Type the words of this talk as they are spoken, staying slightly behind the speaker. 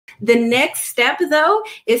The next step, though,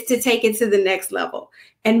 is to take it to the next level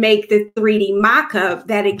and make the 3D mock-up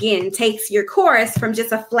that, again, takes your course from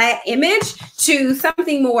just a flat image to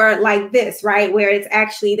something more like this, right? Where it's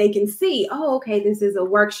actually, they can see, oh, okay, this is a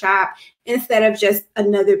workshop, instead of just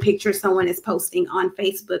another picture someone is posting on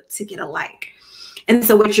Facebook to get a like. And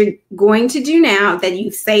so what you're going to do now that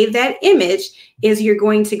you've saved that image is you're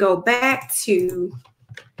going to go back to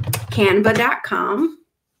canva.com.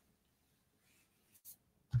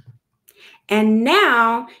 And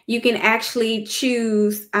now you can actually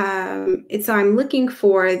choose, so I'm looking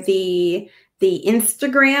for the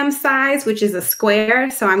Instagram size, which is a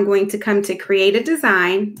square. So I'm going to come to create a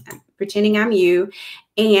design, pretending I'm you,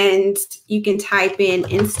 and you can type in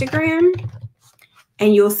Instagram,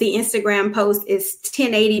 and you'll see Instagram post is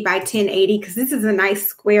 1080 by 1080, because this is a nice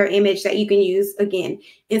square image that you can use, again,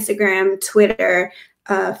 Instagram, Twitter,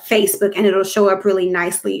 Facebook, and it'll show up really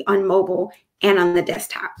nicely on mobile and on the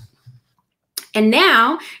desktop. And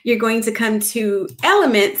now you're going to come to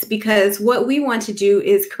elements, because what we want to do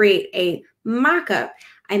is create a mock-up.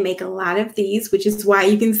 I make a lot of these, which is why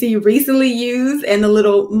you can see recently used and the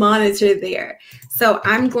little monitor there. So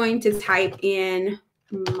I'm going to type in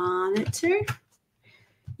monitor.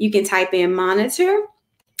 You can type in monitor,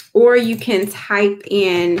 or you can type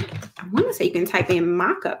in, I want to say you can type in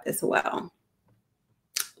mock-up as well.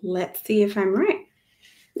 Let's see if I'm right.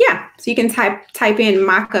 Yeah, so you can type in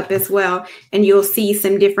mock-up as well, and you'll see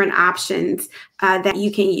some different options that you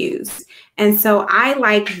can use. And so I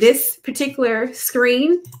like this particular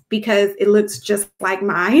screen because it looks just like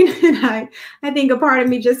mine. And I think a part of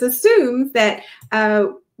me just assumes that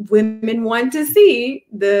women want to see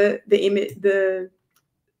the image, the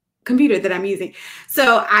computer that I'm using.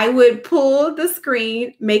 So I would pull the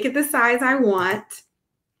screen, make it the size I want.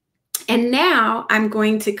 And now I'm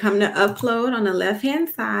going to come to upload on the left-hand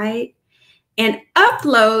side and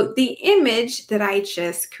upload the image that I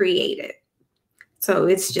just created. So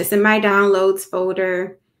it's just in my downloads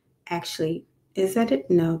folder. Actually, is that it?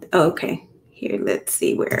 No. Oh, okay. Here, let's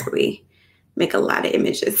see where we make a lot of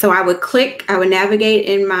images. So I would click, I would navigate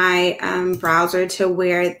in my browser to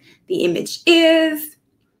where the image is.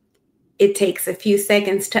 It takes a few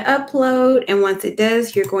seconds to upload. And once it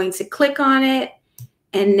does, you're going to click on it.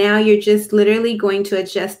 And now you're just literally going to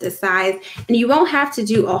adjust the size, and you won't have to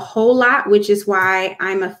do a whole lot, which is why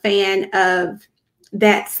I'm a fan of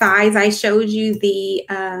that size I showed you,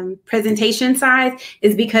 the presentation size,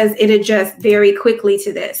 is because it adjusts very quickly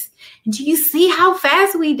to this. And do you see how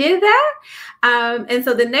fast we did that? And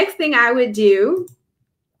so the next thing I would do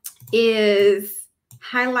is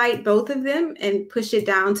highlight both of them and push it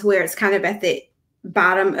down to where it's kind of at the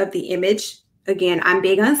bottom of the image. Again, I'm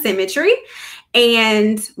big on symmetry.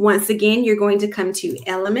 And once again, you're going to come to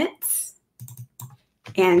elements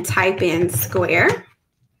and type in square.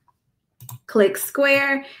 Click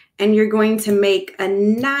square, and you're going to make a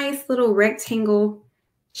nice little rectangle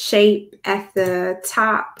shape at the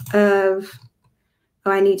top of,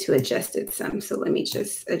 oh, I need to adjust it some. So let me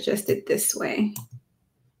just adjust it this way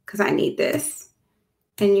because I need this.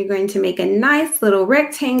 And you're going to make a nice little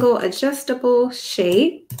rectangle adjustable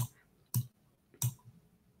shape.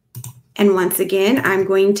 And once again, I'm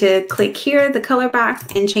going to click here, the color box,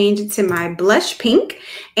 and change it to my blush pink.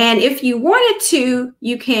 And if you wanted to,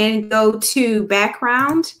 you can go to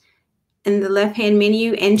background in the left-hand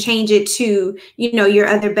menu and change it to, you know, your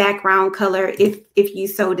other background color if you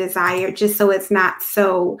so desire, just so it's not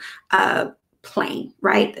so plain,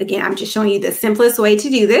 right? Again, I'm just showing you the simplest way to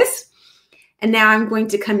do this. And now I'm going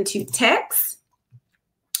to come to text.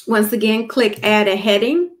 Once again, click add a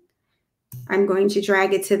heading. I'm going to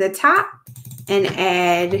drag it to the top and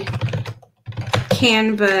add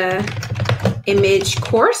Canva image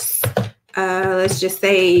course. Let's just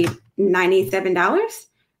say $97,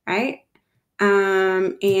 right?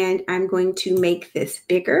 And I'm going to make this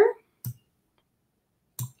bigger.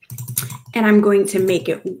 And I'm going to make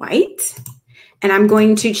it white. And I'm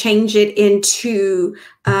going to change it into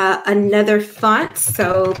another font.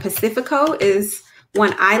 So Pacifico is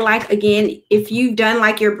one I like. Again, if you've done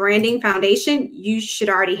like your branding foundation, you should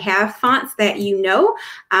already have fonts that you know.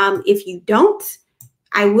 If you don't,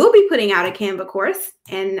 I will be putting out a Canva course,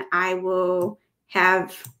 and I will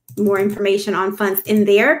have more information on fonts in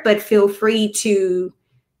there, but feel free to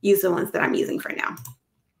use the ones that I'm using for now.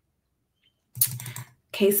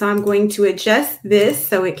 Okay, so I'm going to adjust this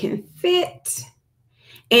so it can fit.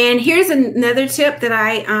 And here's another tip that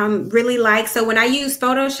I really like. So when I use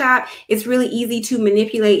Photoshop, it's really easy to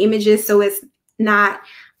manipulate images so it's not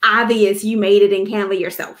obvious you made it in Canva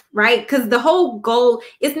yourself, right? Because the whole goal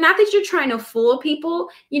is not that you're trying to fool people.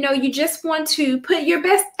 You just want to put your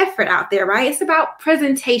best effort out there, right? It's about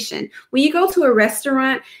presentation. When you go to a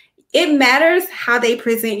restaurant, it matters how they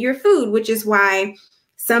present your food, which is why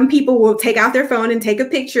some people will take out their phone and take a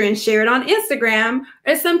picture and share it on Instagram,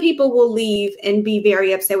 or some people will leave and be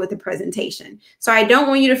very upset with the presentation. So I don't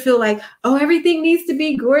want you to feel like, oh, everything needs to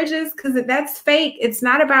be gorgeous, because that's fake. It's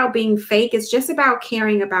not about being fake. It's just about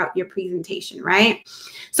caring about your presentation, right?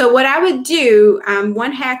 So what I would do,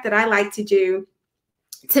 one hack that I like to do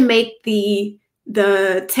to make the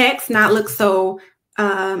text not look so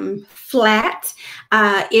flat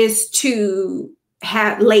is to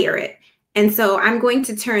layer it. And so I'm going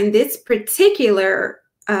to turn this particular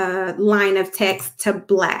line of text to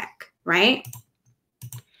black, right?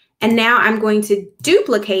 And now I'm going to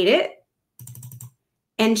duplicate it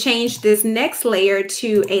and change this next layer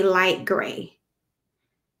to a light gray.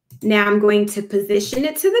 Now I'm going to position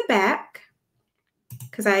it to the back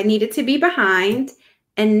because I need it to be behind.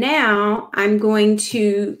 And now I'm going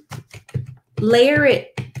to layer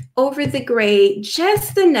it over the gray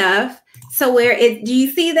just enough so where do you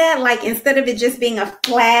see that? Like, instead of it just being a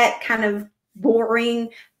flat kind of boring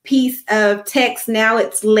piece of text, now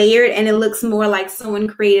it's layered and it looks more like someone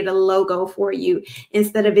created a logo for you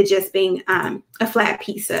instead of it just being a flat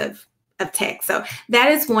piece of text. So that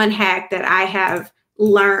is one hack that I have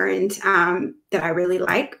learned that I really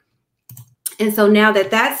like. And so now that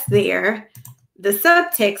that's there, the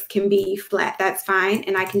subtext can be flat. That's fine.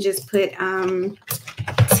 And I can just put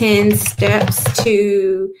 10 steps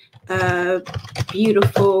to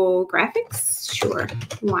beautiful graphics. Sure,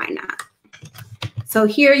 why not? So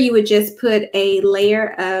here you would just put a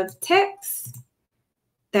layer of text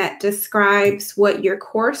that describes what your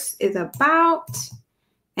course is about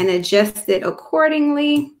and adjust it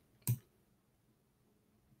accordingly.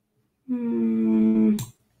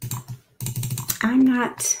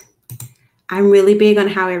 I'm really big on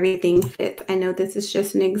how everything fits. I know this is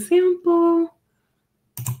just an example,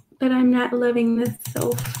 but I'm not loving this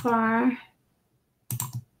so far.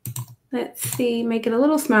 Let's see, make it a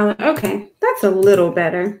little smaller. Okay, that's a little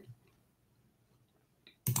better.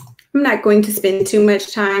 I'm not going to spend too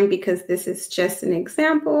much time because this is just an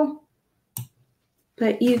example,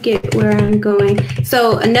 but you get where I'm going.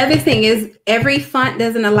 So another thing is every font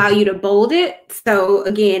doesn't allow you to bold it. So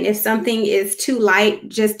again, if something is too light,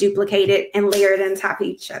 just duplicate it and layer it on top of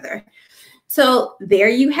each other. So there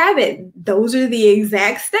you have it. Those are the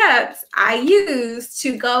exact steps I use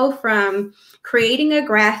to go from creating a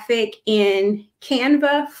graphic in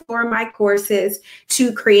Canva for my courses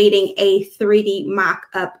to creating a 3D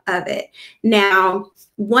mock-up of it. Now,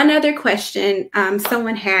 one other question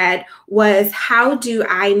someone had was, how do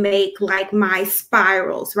I make like my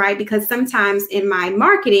spirals, right? Because sometimes in my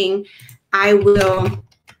marketing, I will,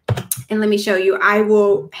 and let me show you, I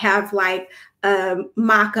will have like a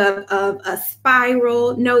mock-up of a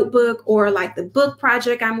spiral notebook, or like the book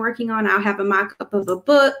project I'm working on, I'll have a mock-up of a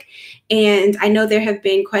book. And I know there have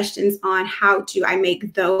been questions on how do I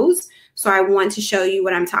make those. So I want to show you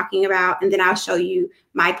what I'm talking about, and then I'll show you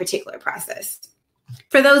my particular process.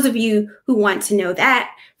 For those of you who want to know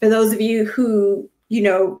that, for those of you who,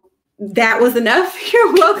 that was enough,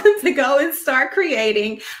 you're welcome to go and start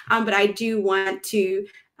creating. But I do want to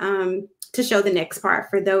show the next part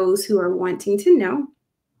for those who are wanting to know.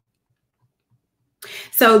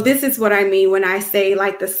 So this is what I mean when I say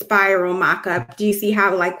like the spiral mock-up. Do you see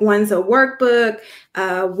how like one's a workbook,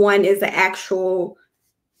 one is the actual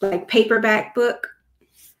like paperback book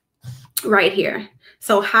right here?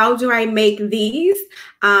 So how do I make these?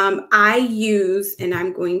 I use, and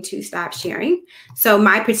I'm going to stop sharing. So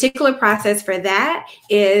my particular process for that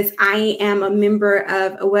is I am a member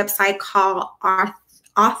of a website called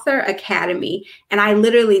Author Academy, and I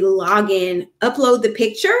literally log in, upload the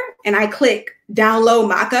picture, and I click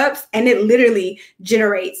download mockups, and it literally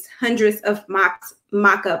generates hundreds of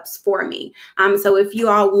mockups for me. So if you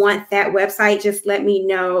all want that website, just let me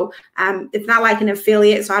know. It's not like an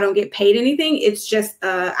affiliate, so I don't get paid anything. It's just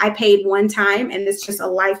I paid one time, and it's just a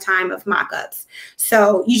lifetime of mockups.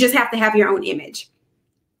 So you just have to have your own image.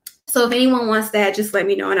 So if anyone wants that, just let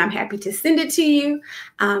me know and I'm happy to send it to you.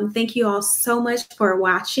 Thank you all so much for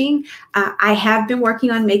watching. I have been working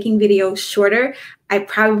on making videos shorter. I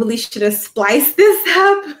probably should have spliced this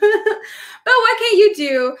up, but what can you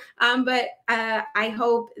do? But I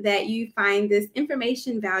hope that you find this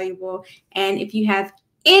information valuable. And if you have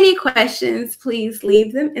any questions, please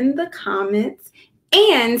leave them in the comments.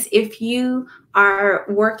 And if you are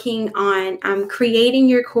working on creating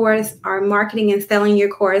your course or marketing and selling your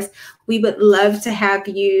course, we would love to have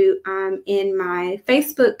you in my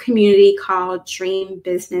Facebook community called Dream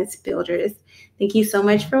Business Builders. Thank you so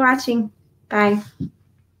much for watching. Bye.